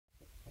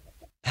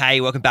Hey,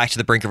 welcome back to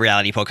the Brink of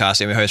Reality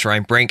podcast. I'm your host,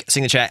 Ryan Brink.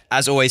 Signature,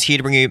 as always, here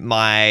to bring you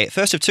my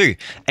first of two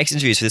X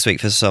interviews for this week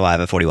for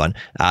Survivor 41.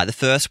 The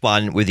first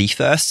one with the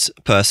first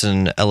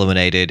person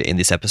eliminated in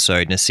this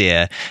episode,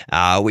 Naseer,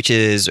 which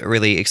is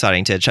really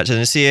exciting to chat to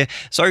Naseer.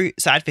 So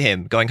sad for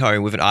him going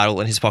home with an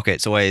idol in his pocket.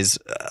 It's always,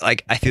 I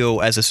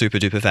feel as a super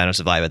duper fan of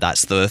Survivor,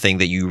 that's the thing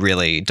that you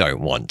really don't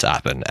want to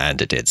happen,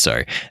 and it did.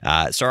 So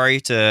sorry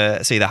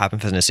to see that happen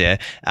for Naseer.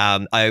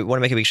 I want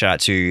to make a big shout out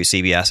to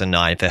CBS and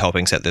Nine for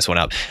helping set this one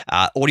up.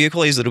 Audio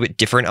quality is a little bit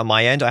different on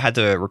my end. I had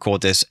to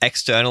record this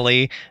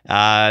externally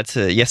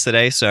to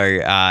yesterday, so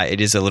it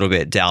is a little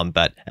bit down,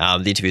 but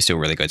the interview is still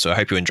really good, so I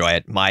hope you enjoy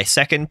it. My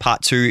second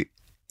part 2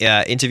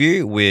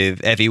 interview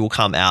with Evie will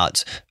come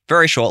out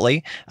very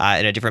shortly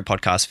in a different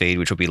podcast feed,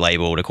 which will be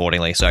labeled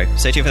accordingly, so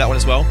stay tuned for that one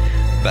as well.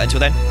 But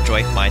until then,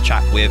 enjoy my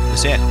chat with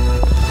Naseer.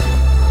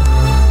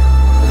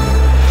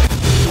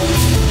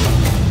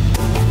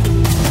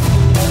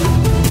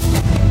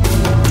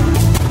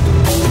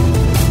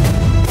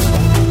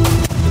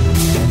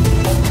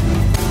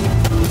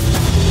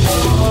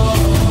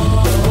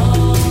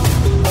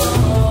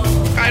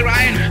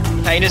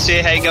 Hey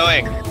Naseer, how you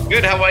going?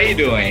 Good, how are you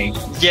doing?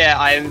 Yeah,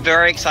 I'm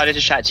very excited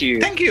to chat to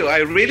you. Thank you. I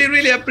really,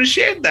 really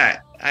appreciate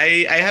that.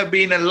 I have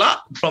been a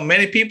lot from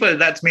many people.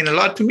 That's mean a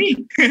lot to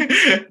me.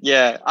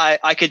 Yeah,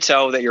 I could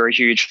tell that you're a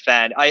huge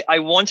fan. I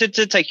wanted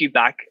to take you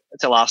back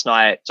to last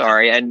night,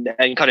 and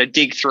kind of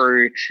dig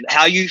through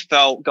how you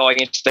felt going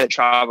into the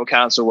tribal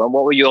council and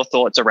what were your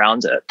thoughts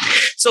around it?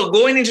 So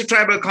going into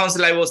tribal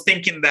council, I was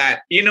thinking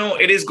that,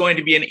 it is going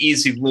to be an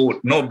easy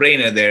vote, no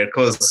brainer there,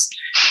 because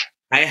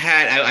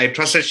I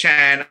trusted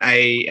Shan,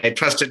 I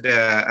trusted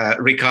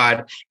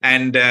Ricard,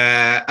 and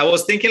I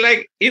was thinking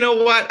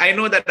what? I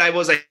know that I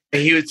was a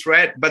huge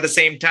threat, but at the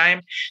same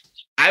time,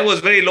 I was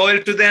very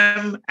loyal to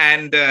them,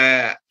 and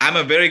I'm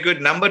a very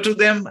good number to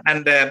them.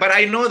 And but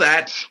I know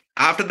that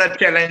after that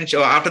challenge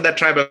or after that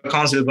tribal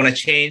council is going to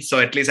change, so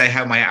at least I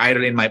have my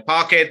idol in my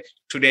pocket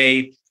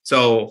today.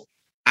 So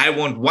I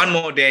want one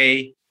more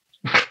day,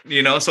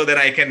 so that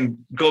I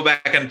can go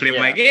back and play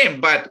my game.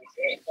 But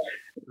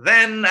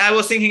then I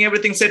was thinking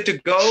everything set to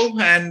go,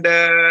 and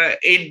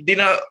it did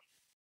not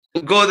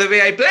go the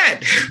way I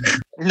planned.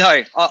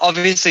 No,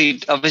 obviously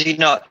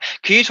not.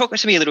 Can you talk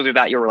to me a little bit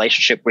about your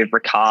relationship with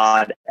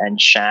Ricard and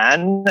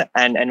Shan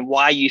and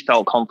why you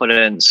felt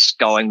confidence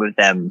going with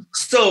them?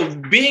 So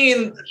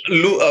being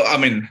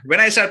in when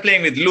I started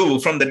playing with Lou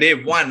from the day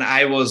one,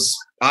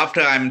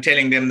 after I'm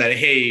telling them that,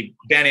 hey,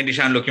 Danny and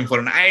Deshaun looking for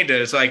an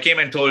idol. So I came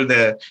and told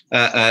the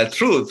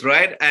truth,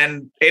 right?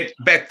 And it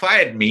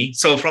backfired me.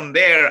 So from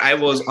there, I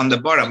was on the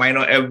bottom. I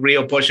know every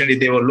opportunity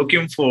they were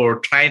looking for,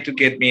 trying to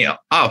get me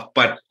off,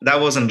 but that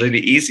wasn't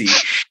really easy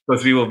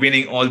because we were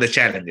winning all the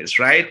challenges,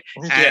 right?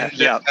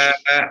 Yeah.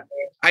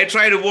 I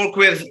try to work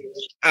with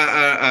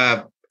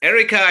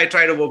Erica. I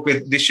try to work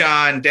with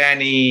Deshaun,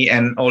 Danny,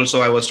 and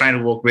also I was trying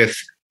to work with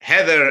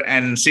Heather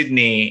and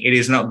Sydney. It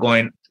is not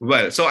going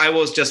well. So I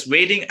was just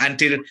waiting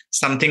until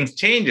something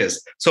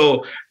changes.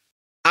 So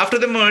after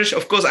the merge,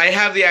 of course, I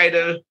have the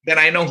idol. Then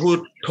I know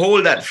who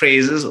told that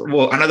phrases.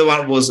 Well, another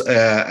one was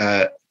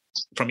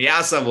from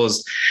Yasa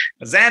was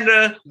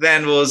Xander,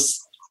 then was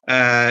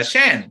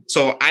Shan.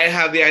 So I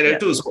have the idol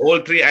too. So all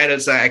 3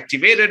 idols are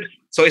activated.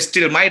 So it's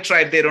still my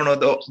tribe. They don't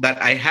know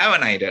that I have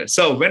an idol.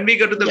 So when we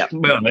go to the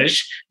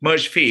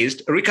merge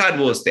feast, Ricard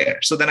was there.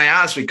 So then I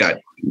asked Ricard,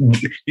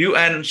 you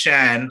and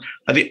Shan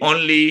are the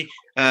only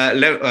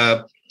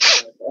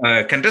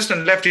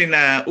contestant left in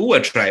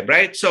Uwa tribe,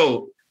 right?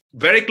 So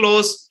very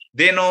close.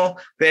 They know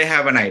they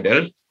have an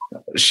idol.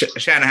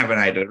 Shan have an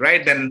idol,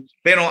 right? Then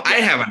they know I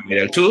have an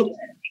idol too.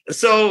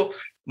 So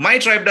my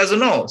tribe doesn't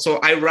know. So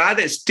I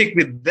rather stick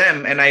with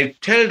them and I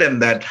tell them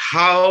that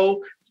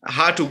how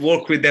to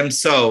work with them.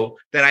 So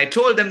then I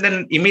told them,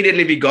 then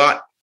immediately we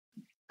got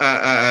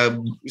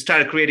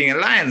started creating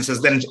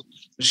alliances. Then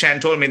Shan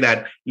told me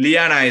that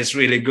Liana is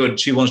really good.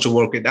 She wants to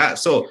work with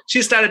us. So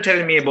she started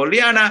telling me about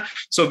Liana.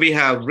 So we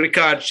have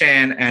Ricard,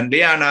 Shan, and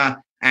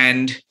Liana,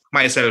 and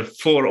myself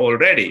 4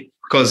 already.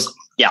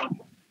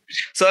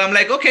 So I'm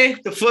like, okay,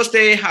 the first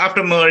day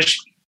after merge,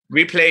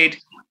 we played,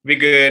 we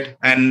good,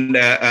 and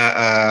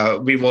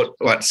we vote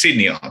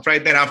Sydney off,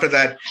 right? Then after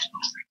that,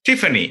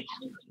 Tiffany.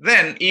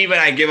 Then even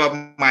I gave up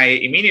my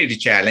immunity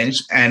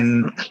challenge,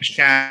 and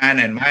Shan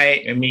and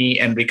me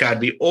and Ricard,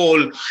 we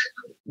all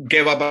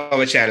gave up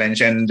our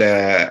challenge and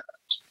got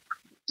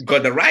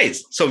the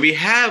rise. So we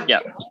have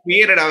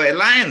created our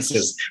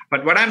alliances.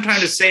 But what I'm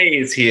trying to say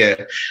is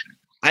here,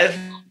 I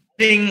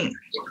think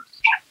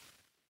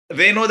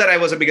they know that I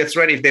was a bigger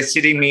threat. If they're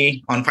sitting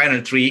me on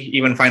final 3,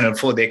 even final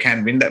 4, they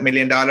can win that $1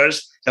 million.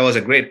 That was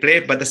a great play.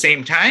 But at the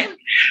same time,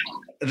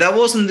 that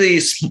wasn't the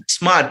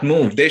smart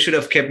move. They should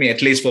have kept me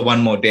at least for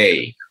one more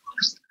day,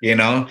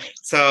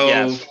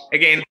 So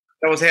again,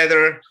 that was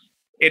Heather.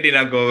 it did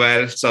not go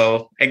well.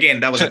 So again,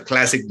 that was a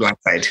classic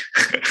blindside.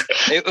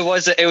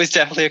 It was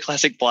definitely a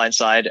classic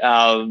blindside,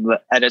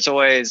 and it's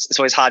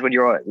always hard when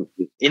you're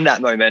in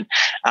that moment.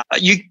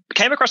 You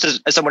came across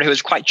as someone who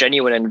was quite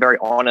genuine and very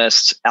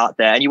honest out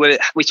there, and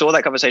we saw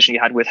that conversation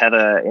you had with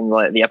Heather in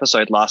the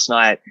episode last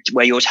night,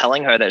 where you were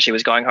telling her that she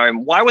was going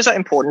home. Why was that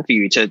important for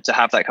you to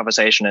have that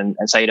conversation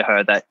and say to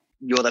her that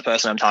you're the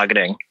person I'm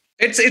targeting?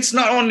 It's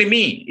not only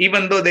me,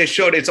 even though they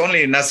showed it's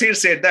only Nasir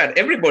said that.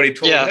 Everybody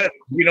told her,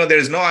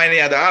 there's no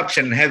any other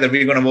option. Heather,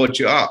 we're going to vote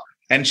you out.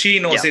 And she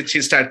knows it.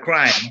 She started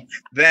crying.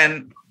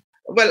 Then,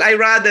 well, I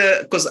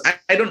rather, because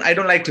I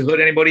don't like to hurt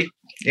anybody.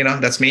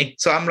 That's me.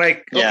 So I'm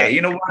like, okay,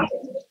 you know what?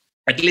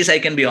 At least I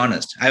can be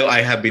honest.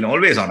 I have been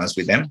always honest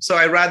with them. So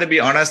I'd rather be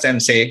honest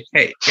and say,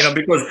 hey,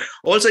 because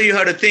also you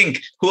have to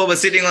think,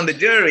 whoever's sitting on the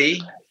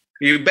jury,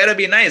 you better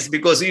be nice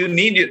because you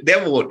need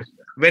their vote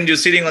when you're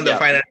sitting on the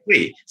final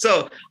three.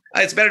 So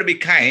it's better to be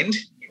kind,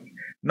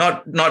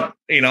 not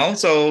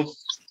so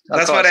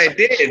that's what I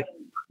did.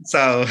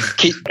 So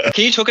can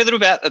you talk a little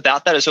bit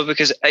about that as well?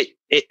 Because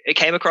it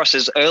came across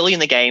as early in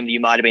the game that you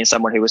might have been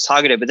someone who was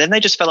targeted, but then they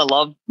just fell in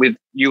love with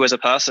you as a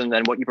person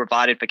and what you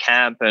provided for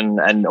camp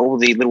and all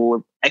the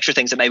little extra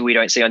things that maybe we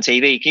don't see on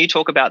TV. Can you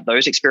talk about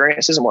those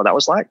experiences and what that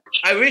was like?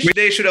 I wish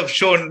they should have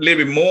shown a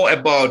little bit more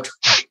about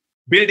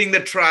building the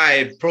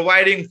tribe,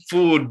 providing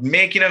food,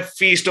 making a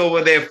feast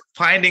over there,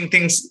 finding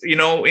things,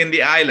 in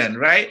the island,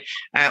 right?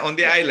 On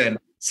the island.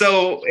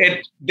 So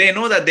they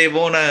know that they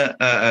want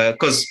to,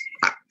 because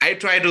I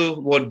try to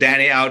vote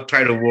Danny out,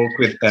 try to work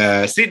with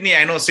Sydney.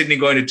 I know Sydney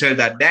going to tell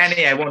that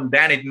Danny, I want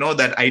Danny to know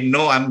that I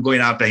know I'm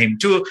going after him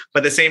too.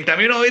 But at the same time,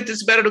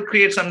 it's better to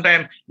create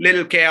sometimes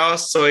little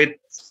chaos so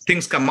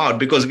things come out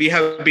because we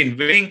have been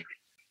winning.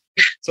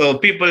 So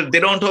people, they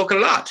don't talk a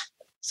lot.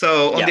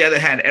 So on the other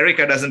hand,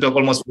 Erica doesn't talk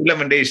almost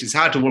 11 days. It's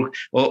hard to work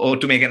or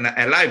to make an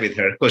ally with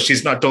her because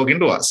she's not talking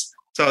to us.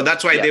 So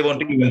that's why they want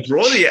to even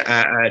throw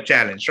the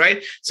challenge,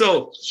 right?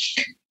 So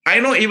I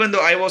know even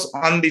though I was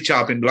on the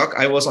chopping block,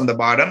 I was on the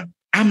bottom,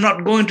 I'm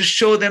not going to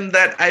show them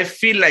that I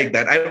feel like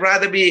that. I'd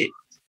rather be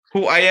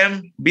who I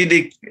am, be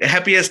the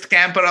happiest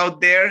camper out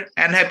there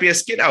and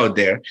happiest kid out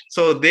there.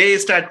 So they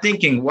start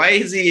thinking, why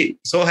is he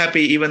so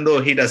happy even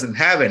though he doesn't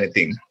have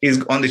anything?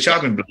 He's on the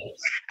chopping block.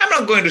 I'm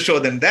not going to show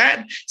them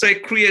that. So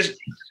it creates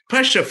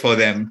pressure for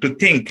them to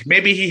think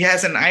maybe he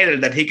has an idol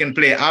that he can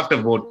play after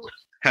vote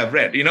have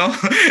read,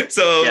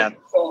 So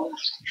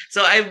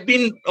I've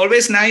been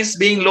always nice,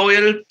 being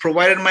loyal,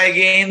 provided my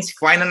gains,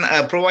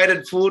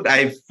 provided food.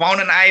 I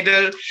found an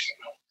idol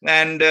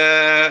and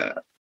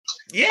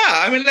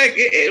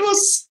it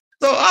was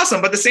so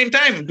awesome. But at the same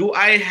time, do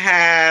I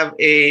have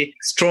a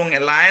strong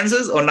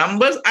alliances or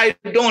numbers? I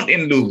don't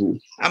in Lugu.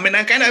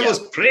 I was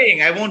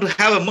praying. I want to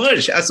have a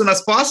merge as soon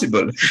as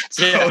possible.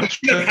 So every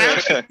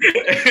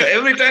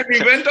time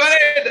we went on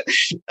it,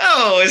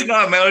 it's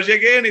not merge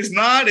again. It's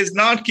not.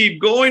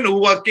 Keep going.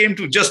 Who came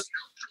to just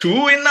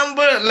 2 in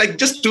number, like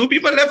just 2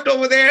 people left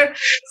over there.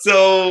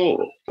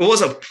 So it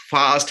was a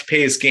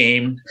fast-paced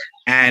game.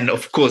 And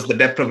of course, the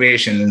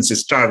deprivation and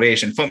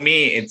starvation. For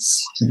me,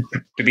 it's,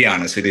 to be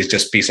honest with you, it's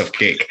just piece of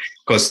cake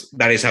because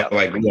that is how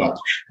I grew up.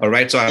 All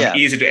right. So I'm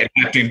easy to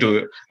adapt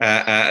into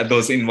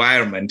those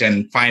environment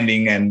and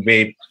finding and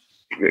way,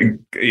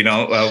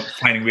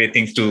 finding way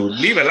things to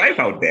live a life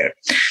out there.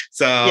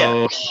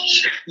 So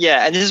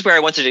and this is where I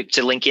wanted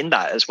to link in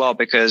that as well,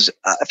 because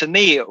for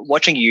me,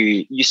 watching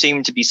you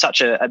seem to be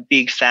such a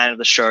big fan of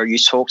the show. You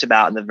talked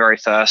about in the very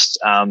first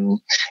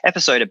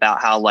episode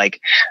about how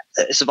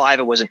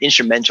Survivor was an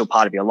instrumental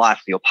part of your life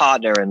with your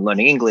partner and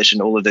learning English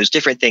and all of those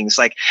different things.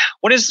 Like,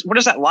 what is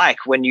that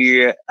like when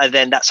you are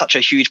then that's such a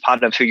huge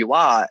part of who you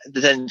are,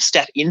 then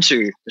step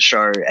into the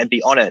show and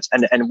be on it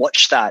and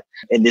watch that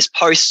in this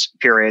post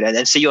period and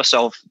then see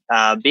yourself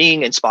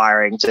being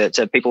inspiring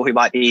to people who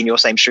might be in your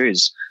same shoes?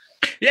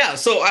 Yeah.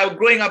 So I was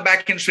growing up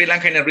back in Sri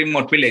Lanka in a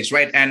remote village,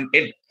 right? And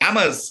I'm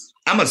a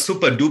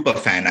super duper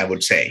fan, I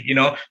would say,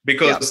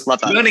 because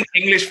learning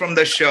English from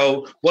the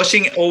show,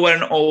 watching over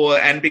and over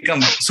and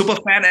become super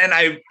fan. And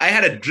I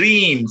had a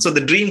dream. So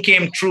the dream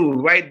came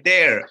true right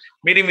there,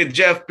 meeting with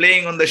Jeff,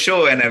 playing on the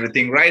show and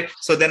everything, right?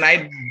 So then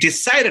I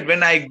decided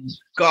when I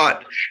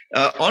got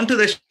onto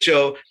the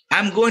show,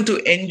 I'm going to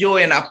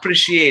enjoy and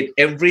appreciate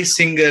every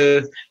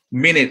single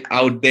minute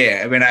out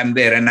there when I'm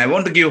there. And I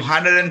want to give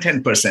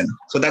 110%.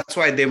 So that's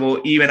why they were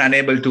even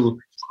unable to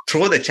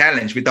throw the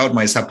challenge without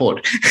my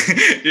support, So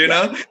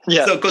because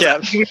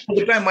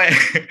the time I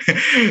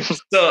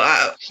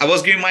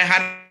was giving my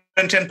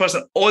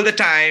 110% all the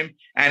time,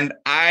 and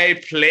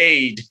I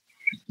played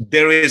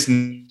There Is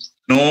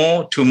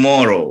No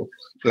Tomorrow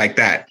like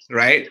that,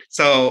 right?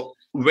 So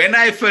when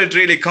I felt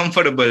really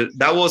comfortable,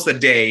 that was the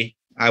day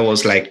I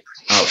was like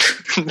out.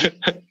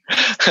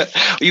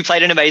 You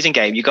played an amazing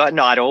game. You got an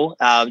idol.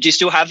 Do you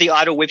still have the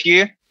idol with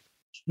you?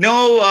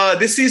 No,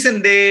 this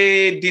season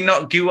they did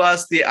not give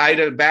us the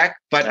idol back,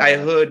 but I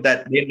heard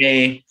that they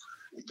may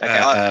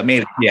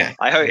Okay. Yeah.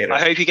 I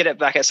hope you get it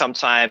back at some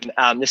time.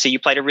 Nissi, you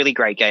played a really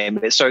great game.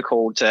 It's so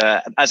cool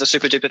to, as a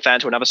super duper fan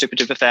to another super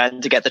duper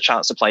fan, to get the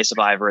chance to play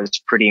Survivor is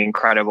pretty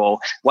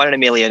incredible. 1 in a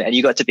million, and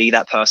you got to be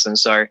that person.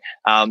 So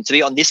to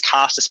be on this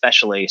cast,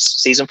 especially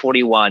season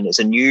 41, is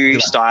a new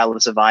style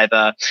of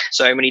Survivor.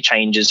 So many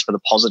changes for the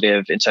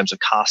positive in terms of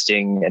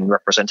casting and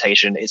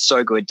representation. It's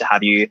so good to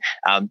have you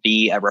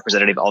be a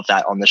representative of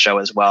that on the show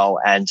as well.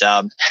 And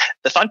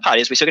the fun part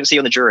is we still get to see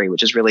you on the jury,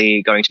 which is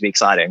really going to be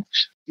exciting.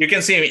 You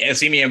can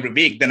see me every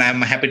week. Then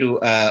I'm happy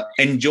to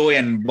enjoy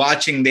and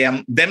watching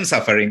them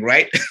suffering,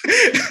 right?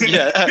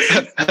 Yeah.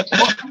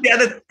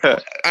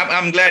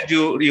 I'm glad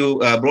you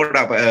brought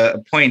up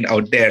a point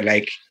out there.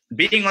 Like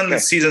being on the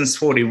seasons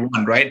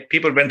 41, right?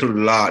 People went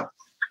through a lot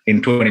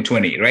in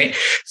 2020, right?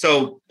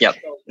 So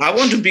I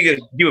want to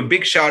give a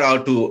big shout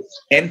out to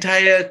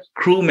entire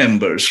crew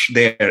members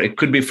there. It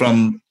could be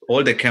from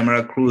all the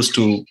camera crews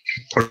to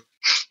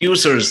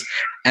producers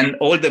and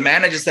all the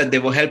managers that they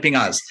were helping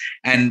us,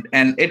 and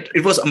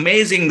it was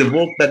amazing the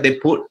work that they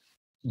put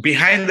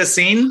behind the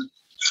scene.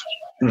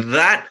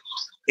 That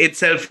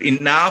itself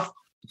enough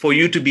for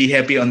you to be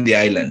happy on the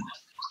island,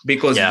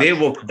 because they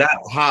worked that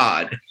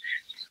hard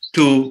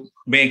to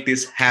make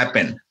this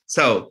happen.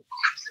 So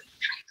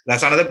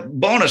that's another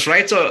bonus,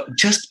 right? So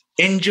just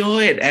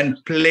enjoy it and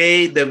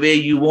play the way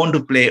you want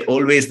to play,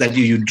 always that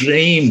you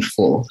dreamed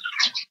for.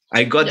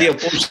 I got the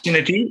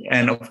opportunity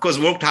and, of course,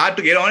 worked hard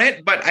to get on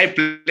it, but I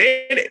played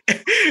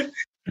it.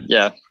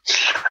 Yeah.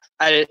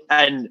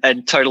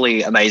 And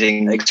totally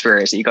amazing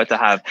experience that you got to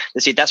have.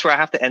 See, that's where I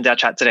have to end our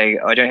chat today.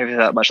 I don't have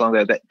that much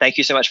longer, but thank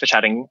you so much for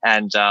chatting,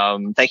 and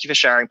thank you for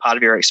sharing part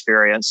of your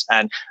experience.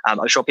 And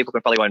I'm sure people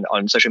can follow you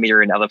on social media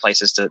and other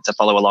places to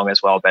follow along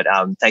as well. But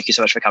thank you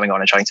so much for coming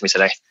on and chatting to me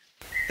today.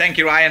 Thank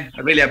you, Ryan.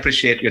 I really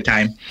appreciate your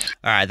time.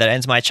 All right, that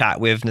ends my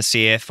chat with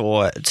Nasir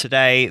for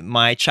today.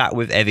 My chat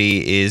with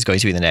Evie is going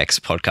to be in the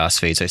next podcast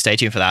feed, so stay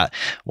tuned for that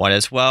one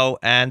as well.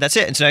 And that's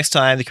it. Until next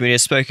time, the community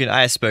has spoken,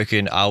 I have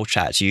spoken. I'll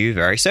chat to you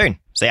very soon.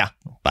 So yeah,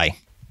 bye.